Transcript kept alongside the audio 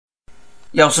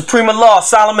Yo, Suprema Law,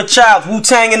 Solomon Childs,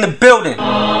 Wu-Tang in the building.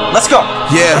 Let's go.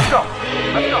 Yeah. Let's go.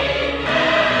 Let's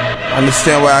go.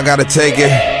 Understand where I gotta take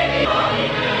it.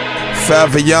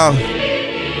 Forever young.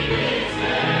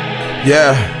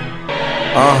 Yeah.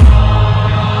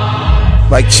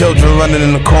 Like children running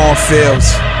in the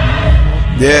cornfields.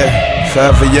 Yeah.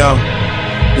 Forever young.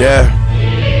 Yeah.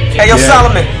 Hey, yo,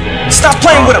 Solomon, stop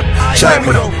playing with him. Check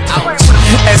me.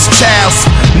 As Childs,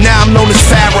 now I'm known as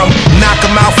Pharaoh. Knock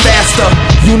him out faster.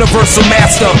 Universal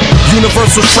master,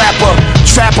 universal trapper.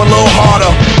 Trap a little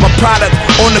harder. My product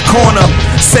on the corner,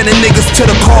 sending niggas to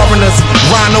the coroners.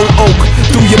 Rhino Oak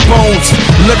through your bones.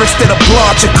 Lyrics that'll blow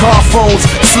out your car phones.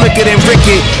 Slicker than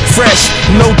Ricky, fresh,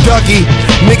 no Dougie.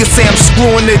 Niggas say I'm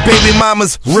screwing their baby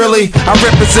mamas. Really? I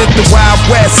represent the Wild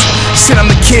West. Shit,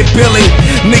 I'm the Kid Billy.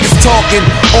 Niggas talking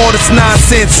all this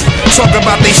nonsense. Talking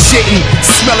about they shitting,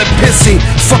 smelling pissy.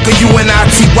 Fuck a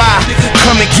UNITY,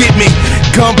 come and get me.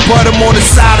 Gun butt him on the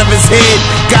side of his head.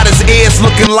 Got his ears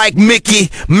looking like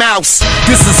Mickey Mouse.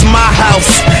 This is my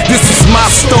house, this is my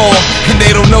store, and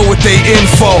they don't know what they in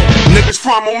for. Niggas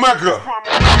from Omega.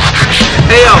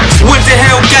 Hey yo, with the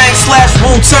Hell Gang /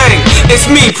 Wu-Tang. It's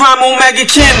me, Prime Omega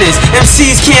Killers.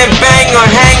 MCs can't bang or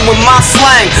hang with my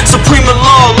slang. Suprema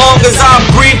Law, long as I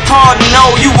breathe, pardon,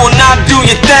 no, you will not do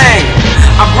your thing.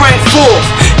 I bring forth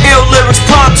ill lyrics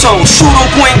pronto. Shoot on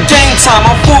point game time,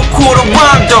 I'm full quarter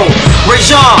rondo.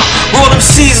 Rajon, roll them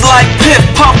C's like Piff,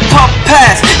 pop,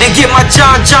 pass, and get my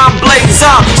John blaze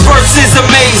on. Verses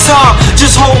amazing,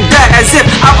 just hold that as if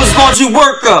I was laundry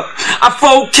worker. I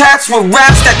fold cats with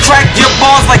raps that crack your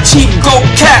balls like cheap gold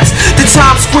cats. The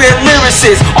Times Square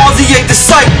lyricist, Aussie a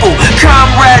disciple,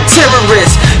 Comrad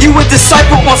terrorist. You a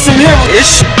disciple on some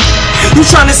hero-ish. You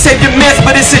tryna save your mans,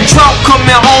 but it's a drought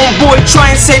coming. Homeboy, try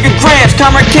and save your grams.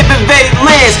 Comrade can't invade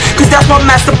lands, cause that's my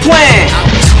master plan.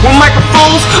 With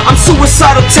microphones, I'm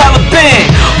suicidal Taliban.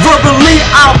 Verbally,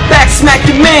 I'll back smack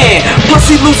your man. Plus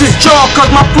he loses jaw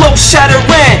cause my flow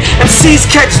shattering. MCs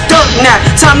catch dirt now,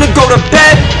 time to go to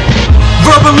bed.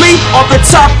 Verbally, off the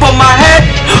top of my head,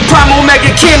 Prime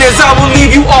Omega Killers, I will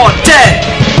leave you all dead.